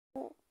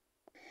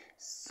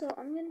So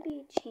I'm going to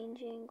be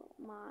changing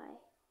my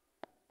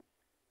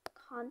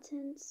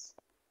contents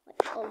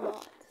like a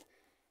lot.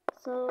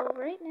 So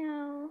right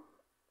now,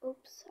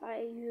 oops,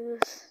 I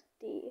used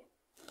the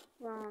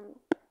wrong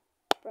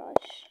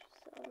brush.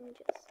 So let me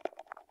just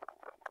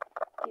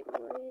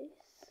erase.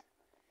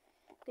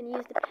 I'm going to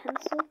use the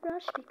pencil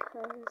brush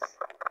because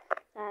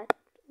that's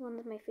one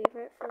of my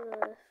favorite for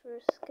the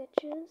first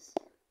sketches.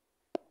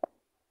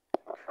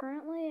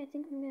 Currently, I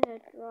think I'm going to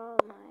draw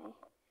my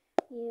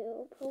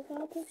new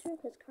profile picture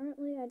because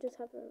currently I just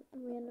have a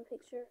random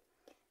picture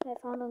that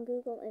I found on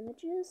Google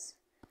Images.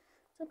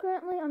 So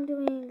currently I'm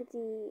doing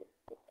the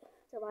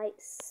light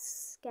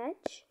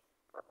sketch.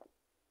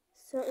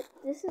 So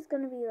this is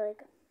going to be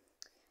like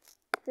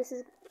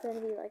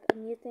a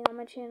new thing on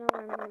my channel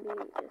where I'm going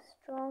to be just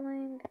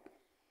drawing.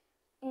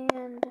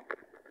 And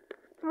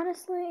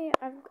honestly,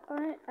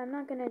 I'm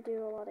not going to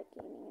do a lot of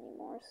gaming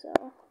anymore, so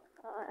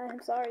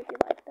I'm sorry if you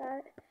like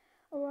that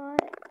a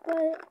lot.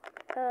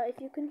 But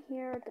if you can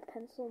hear the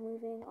pencil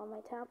moving on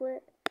my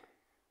tablet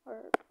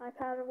or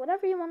iPad or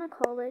whatever you want to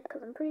call it,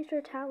 because I'm pretty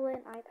sure tablet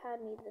and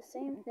iPad mean the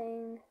same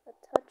thing, a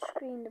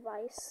touchscreen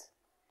device.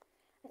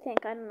 I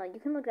don't know, you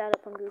can look that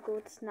up on Google,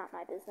 it's not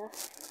my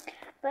business.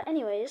 But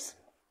anyways,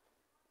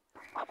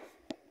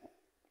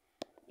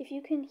 if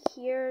you can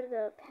hear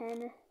the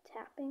pen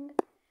tapping,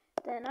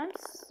 then I'm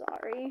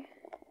sorry.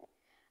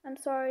 I'm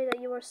sorry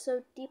that you are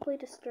so deeply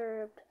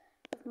disturbed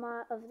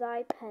of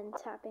thy pen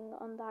tapping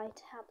on thy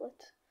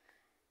tablet.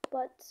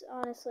 But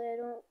honestly, I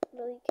don't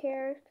really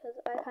care because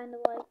I kind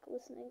of like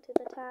listening to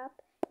the tap.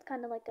 It's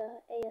kind of like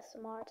a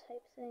ASMR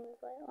type thing,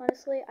 but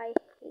honestly, I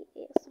hate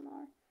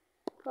ASMR.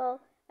 Well,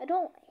 I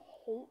don't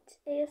hate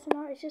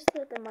ASMR, it's just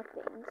the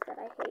mukbangs that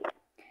I hate.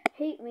 I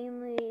hate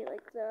mainly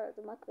like the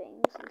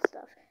mukbangs and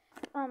stuff.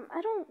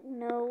 I don't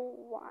know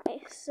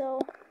why. So,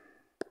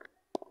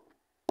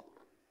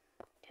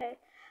 okay.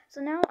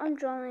 So now I'm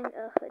drawing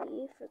a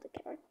hoodie for the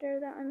character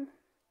that I'm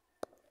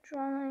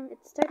drawing.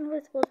 It's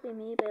technically supposed to be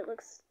me, but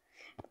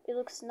it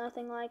looks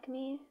nothing like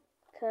me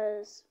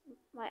because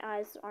my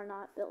eyes are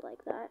not built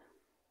like that.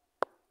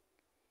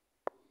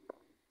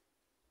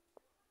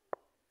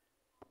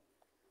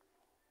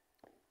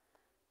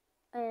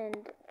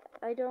 And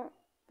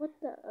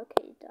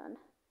okay, done.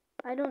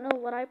 I don't know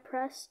what I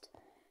pressed.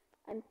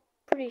 I'm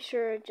pretty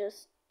sure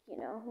just, it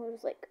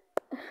was like,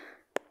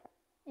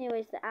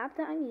 anyways, the app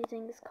that I'm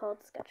using is called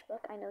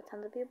Sketchbook. I know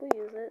tons of people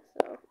use it,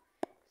 so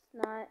it's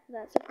not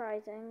that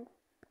surprising.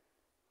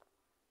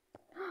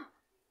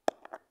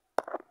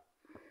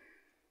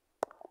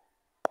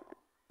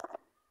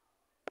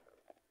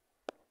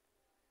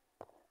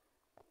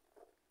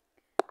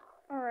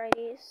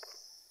 Alrighty,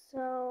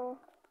 so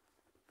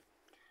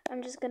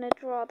I'm just gonna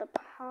draw the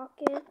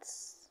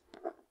pockets.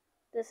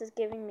 This is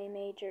giving me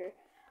major,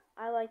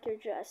 I like your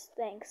dress,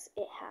 thanks,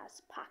 it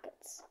has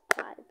pockets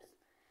vibes.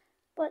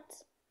 But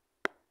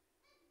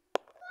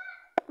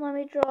let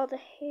me draw the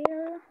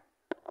hair.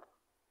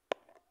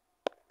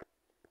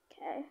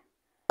 Okay.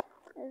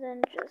 And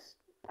then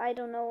I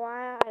don't know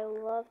why I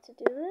love to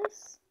do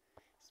this,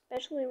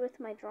 especially with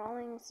my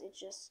drawings, it's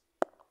just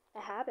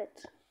a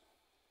habit.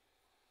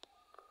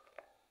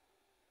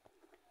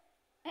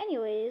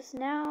 Anyways,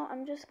 now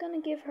I'm just gonna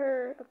give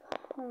her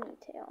a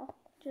ponytail.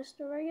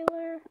 Just a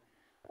regular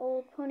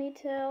old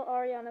ponytail,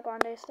 Ariana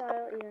Grande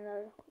style, even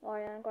though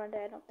Ariana Grande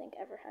I don't think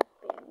ever had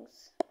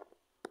bangs.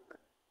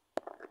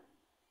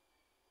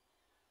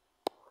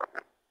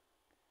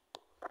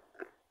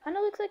 Kinda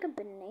looks like a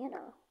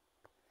banana.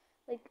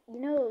 Like, you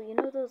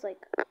know those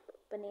like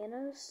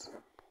bananas?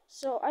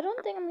 So I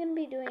don't think I'm gonna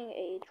be doing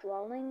a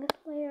drawing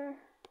layer.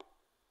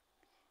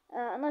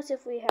 Unless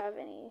if we have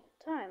any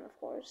time, of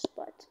course,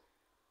 but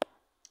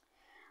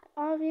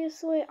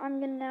obviously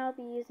I'm gonna now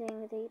be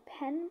using the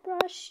pen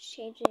brush,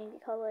 changing the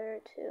color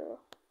to,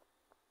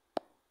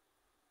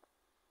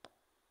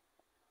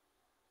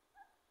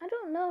 I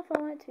don't know if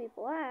I want it to be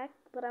black,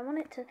 but I want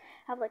it to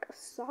have like a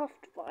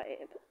soft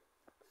vibe.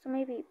 So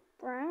maybe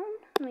brown?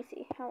 Let me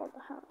see how it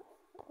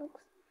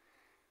looks.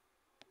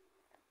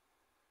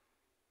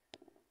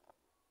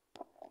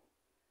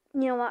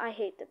 You know what? I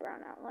hate the brown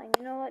outline.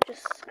 You know what?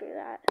 Just screw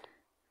that.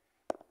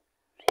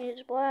 Change it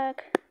to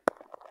black.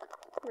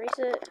 Erase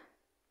it.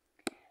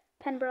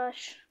 Pen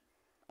brush.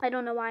 I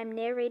don't know why I'm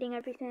narrating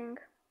everything.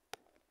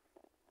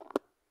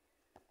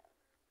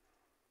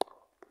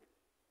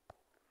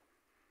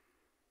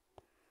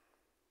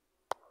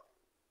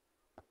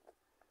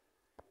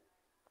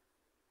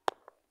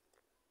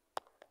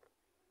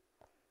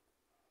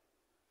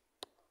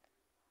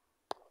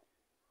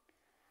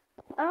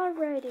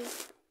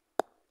 Alrighty.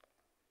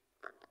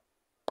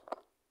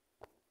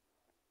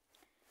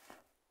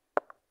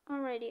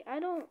 Alrighty, I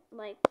don't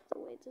like the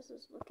way this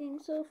is looking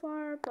so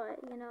far, but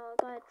I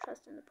gotta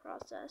trust in the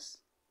process.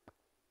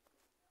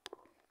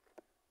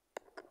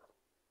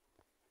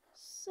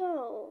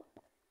 So,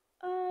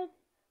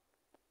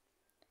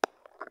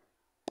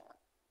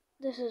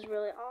 this is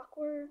really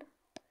awkward,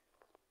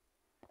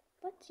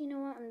 but you know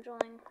what, I'm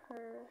drawing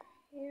her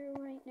hair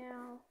right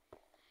now,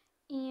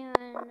 And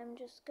I'm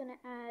just gonna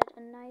add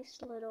a nice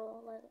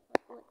little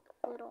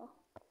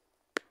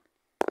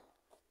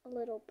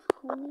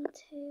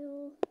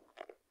ponytail.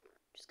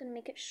 Just gonna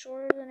make it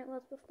shorter than it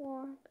was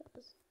before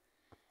because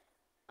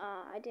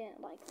I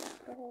didn't like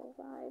the whole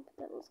vibe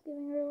that was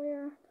giving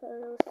earlier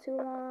because it was too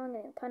long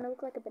and it kind of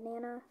looked like a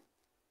banana.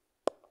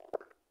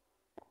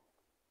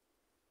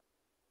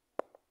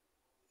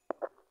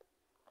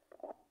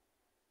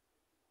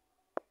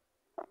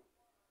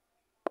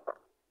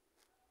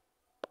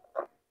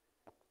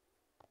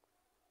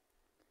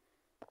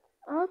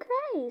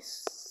 Okay,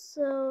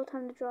 so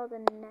time to draw the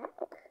neck.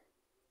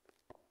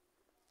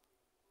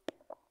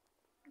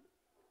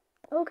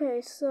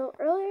 Okay, so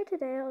earlier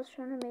today I was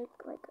trying to make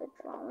like a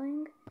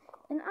drawing,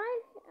 and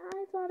I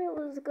thought it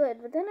was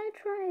good, but then I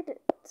tried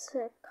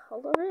to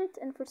color it,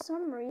 and for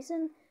some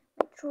reason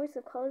my choice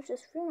of colors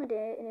just ruined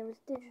it, and it was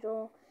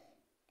digital,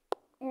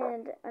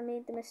 and I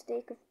made the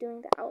mistake of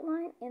doing the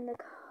outline and the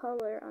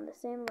color on the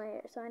same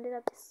layer, so I ended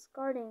up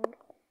discarding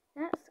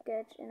that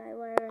sketch, and I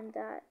learned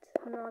that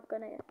I'm not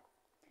gonna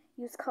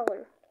use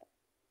color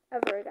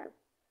ever again,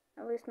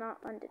 at least not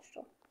on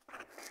digital.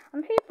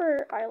 On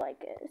paper, I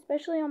like it,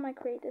 especially on my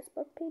Create This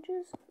Book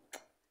pages.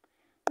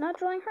 I'm not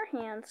drawing her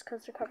hands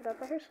because they're covered up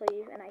by her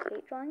sleeve, and I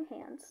hate drawing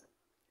hands.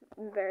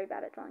 I'm very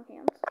bad at drawing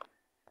hands.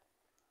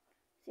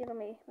 See, let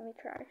me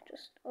try.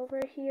 Just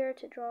over here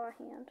to draw a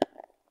hand.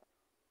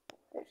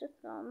 There's a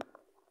thumb.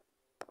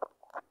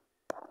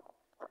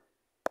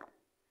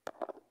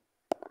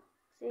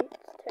 See, it's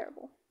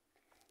terrible.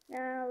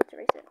 Now let's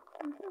erase it.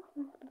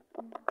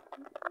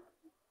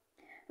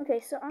 Okay,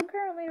 so I'm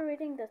currently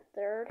reading the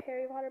third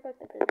Harry Potter book,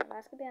 The Prisoner of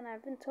Azkaban, and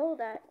I've been told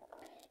that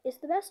it's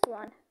the best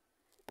one.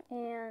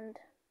 And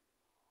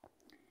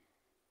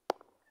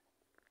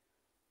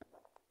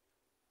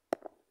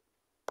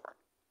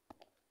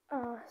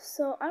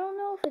so I don't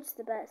know if it's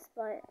the best,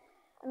 but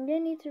I'm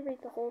gonna need to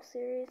read the whole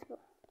series.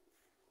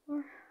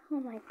 Oh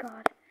my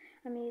god,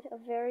 I made a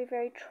very,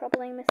 very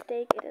troubling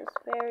mistake. It is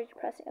very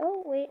depressing.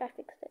 Oh wait, I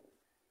fixed it.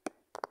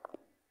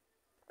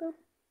 Boop.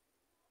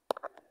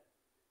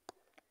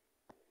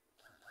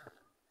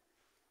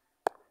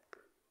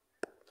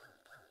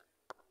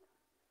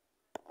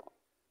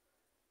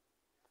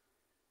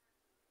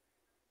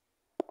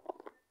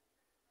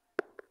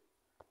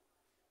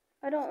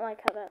 I don't like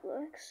how that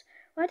looks.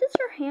 Why does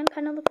her hand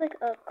kind of look like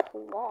a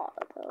claw,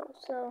 though?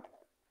 So,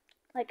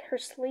 like, her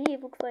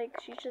sleeve looks like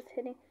she's just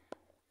hitting.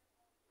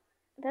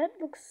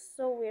 That looks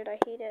so weird. I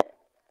hate it.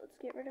 Let's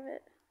get rid of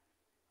it.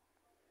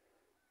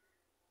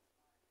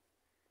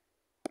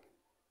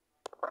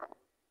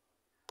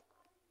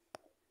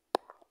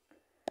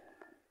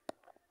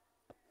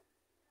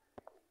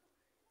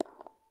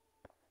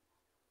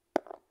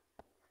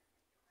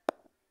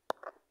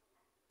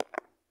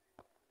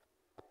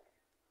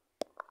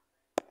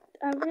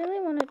 I really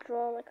want to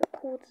draw like a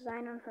cool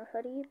design on her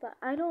hoodie, but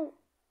I don't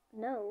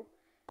know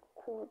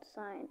cool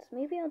designs.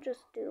 Maybe I'll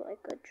just do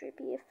like a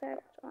drippy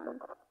effect on.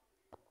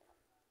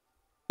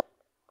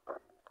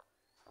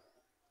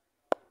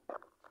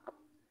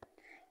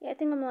 Yeah, I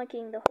think I'm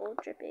liking the whole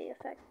drippy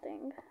effect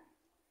thing.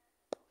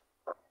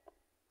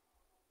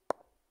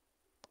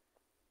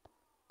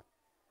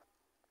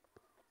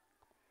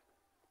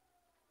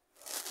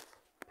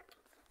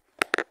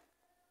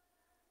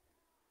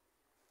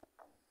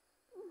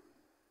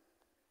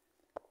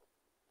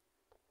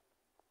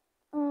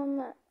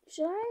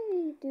 Should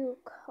I do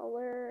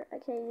color?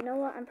 Okay, you know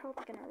what? I'm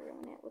probably gonna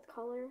ruin it with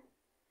color.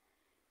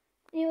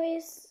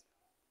 Anyways,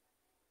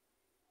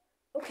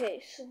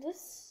 okay, so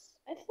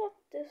I thought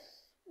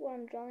what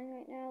I'm drawing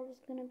right now was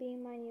gonna be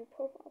my new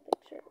profile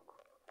picture,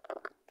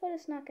 but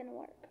it's not gonna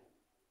work.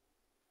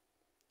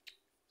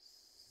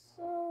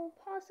 So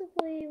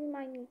possibly we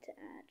might need to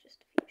add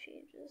just a few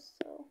changes.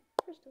 So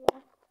first of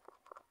all,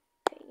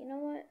 okay, you know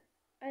what?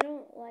 I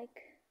don't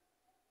like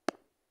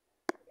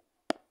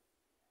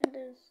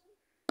this.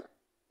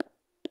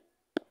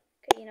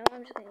 Okay, you know what?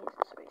 I'm just gonna use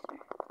this eraser.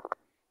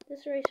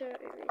 This eraser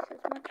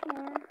erases much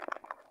more.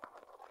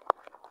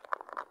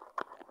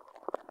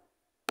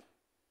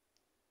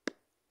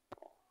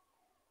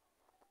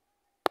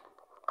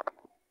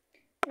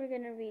 We're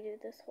gonna redo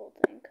this whole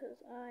thing because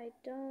I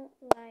don't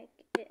like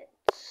it.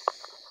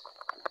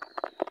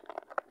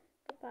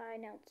 Goodbye.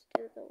 Now let's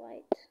do the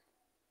light.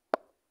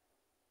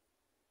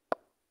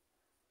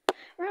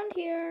 Around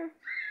here.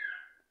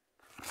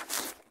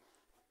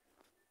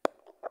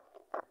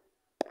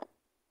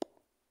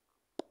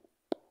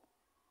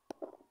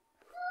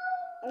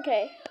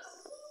 Okay,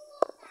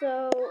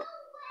 so,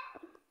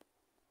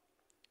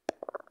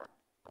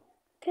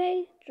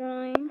 okay,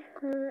 drawing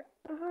her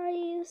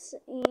eyes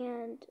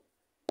and,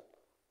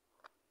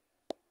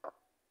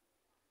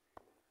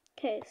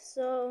 okay,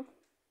 so,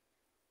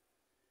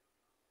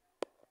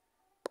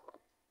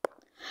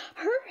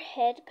 her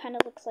head kind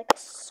of looks like a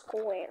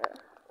square.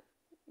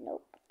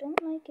 Nope,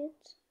 don't like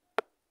it.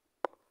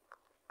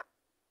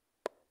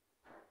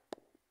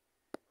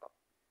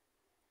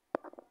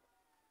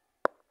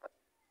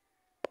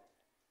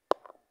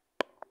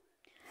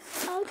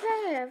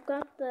 Okay, I've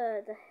got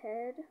the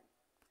head.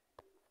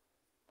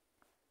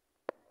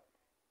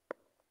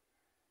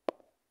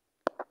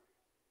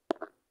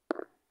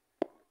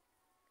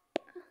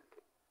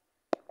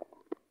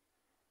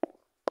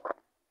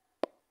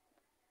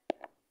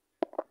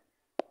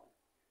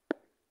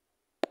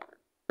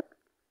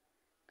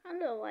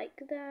 kind of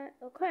like that.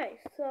 Okay,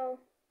 so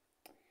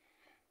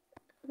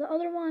the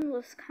other one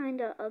was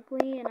kind of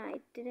ugly and I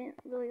didn't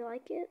really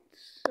like it,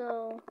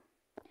 so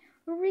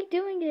we're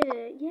redoing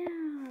it.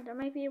 Yeah, there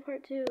might be a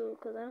part 2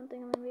 because I don't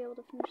think I'm going to be able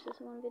to finish this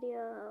one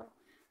video,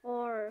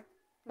 or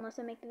unless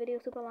I make the video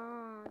super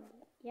long.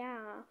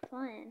 Yeah,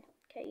 fun.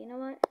 Okay, you know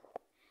what?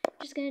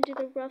 Just going to do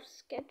the rough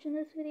sketch in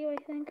this video,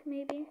 I think,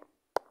 maybe.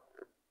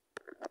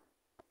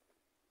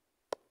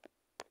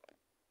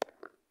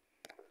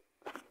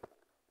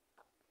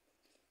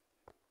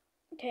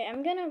 Okay,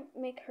 I'm gonna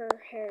make her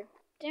hair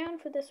down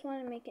for this one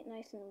and make it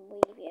nice and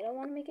wavy. I don't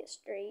want to make it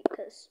straight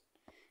because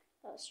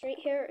straight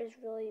hair is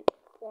really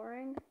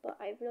boring, but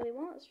I really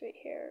want straight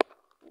hair.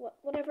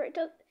 Whatever, it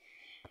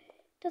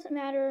doesn't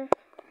matter.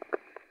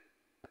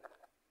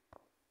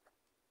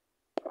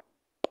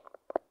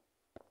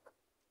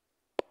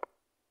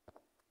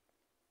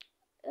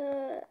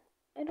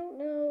 I don't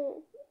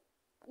know.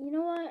 You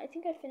know what? I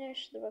think I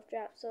finished the rough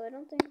draft, so I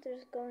don't think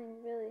there's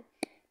going really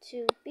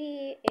to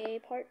be a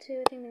part 2.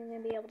 I think I'm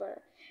going to be able to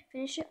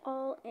finish it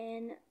all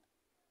in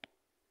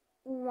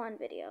one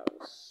video.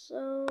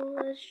 So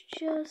let's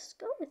just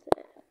go with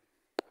it.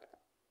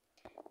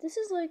 This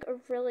is like a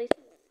really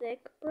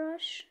thick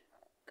brush.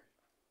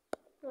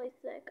 Really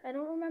thick. I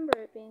don't remember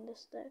it being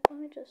this thick. Let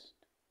me just...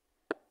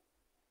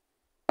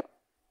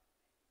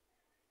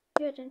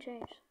 Yeah, it didn't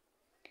change.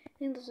 I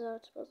think this is how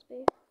it's supposed to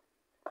be.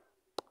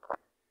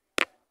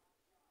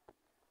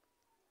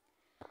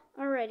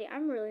 Alrighty,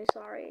 I'm really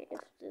sorry if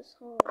this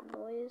whole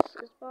noise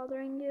is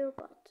bothering you,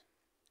 but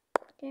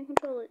I can't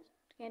control it.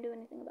 Can't do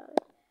anything about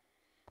it.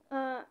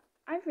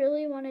 I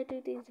really want to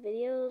do these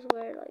videos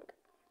where, like,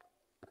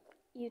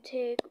 you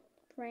take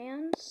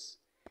brands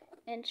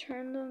and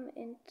turn them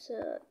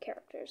into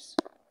characters.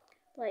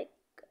 Like,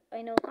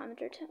 I know a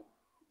commenter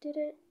did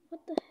it.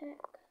 What the heck?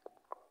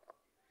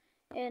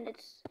 And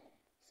it's,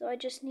 so I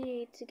just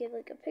need to give,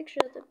 like, a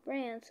picture of the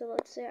brand. So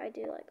let's say I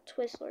do, like,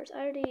 Twizzlers. I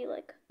already,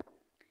 like,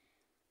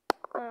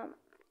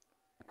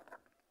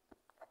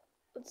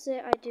 let's say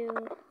I do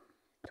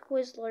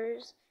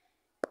Twizzlers.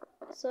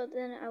 So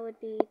then I would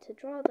be to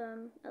draw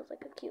them as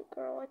like a cute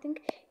girl. I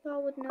think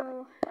y'all would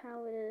know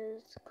how it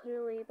is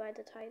clearly by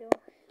the title.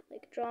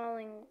 Like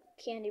drawing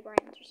candy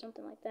brands or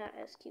something like that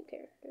as cute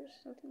characters.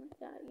 Something like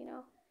that, you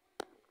know.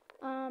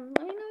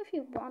 Let me know if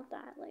you want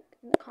that, like,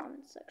 in the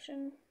comments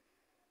section.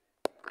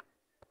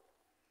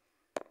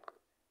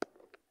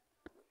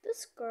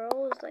 This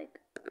girl is like,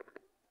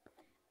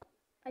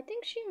 I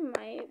think she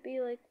might be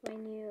like my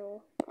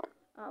new,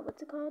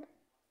 what's it called?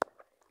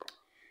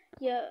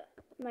 Yeah,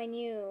 my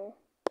new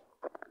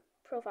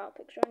profile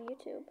picture on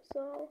YouTube.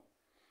 So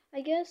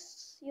I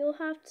guess you'll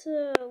have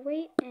to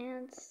wait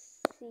and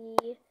see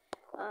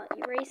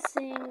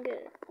erasing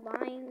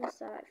lines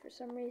that I for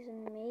some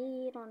reason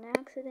made on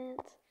accident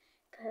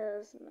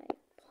because my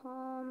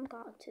palm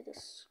got into the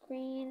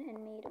screen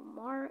and made a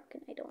mark,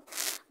 and I don't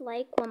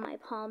like when my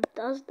palm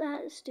does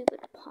that. Stupid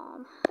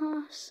palm.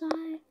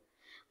 Sigh.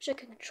 Wish I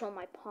could control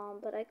my palm,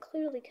 but I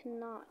clearly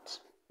cannot.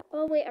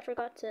 Oh wait, I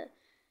forgot to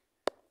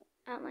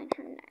outline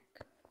her neck.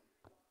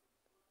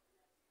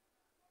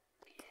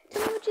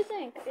 Tell me what you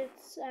think.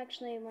 It's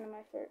actually one of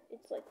my first,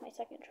 it's like my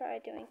second try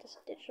doing this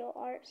digital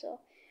art. So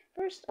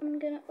first I'm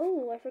gonna,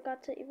 oh, I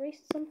forgot to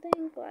erase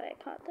something. Glad I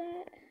caught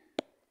that.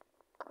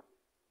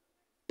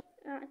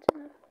 It's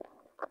enough.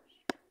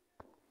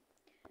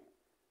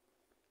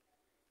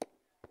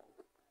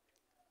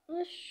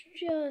 Let's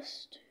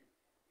just,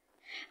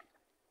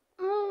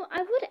 oh,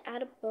 I would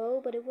add a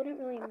bow, but it wouldn't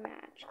really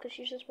match because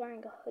she's just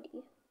wearing a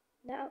hoodie.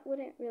 That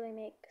wouldn't really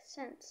make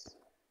sense.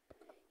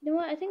 You know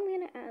what? I think I'm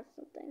gonna add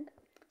something.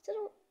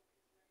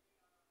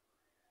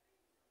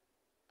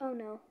 Oh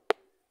no,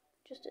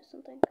 just did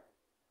something.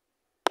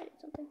 I did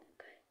something.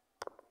 Okay.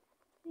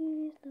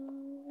 Please don't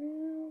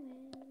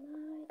ruin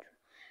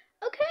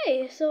my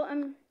Okay, so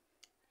I'm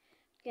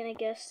gonna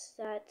guess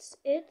that's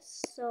it.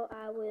 So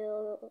I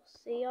will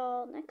see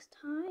y'all next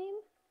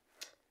time.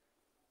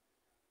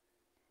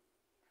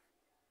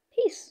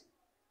 Peace.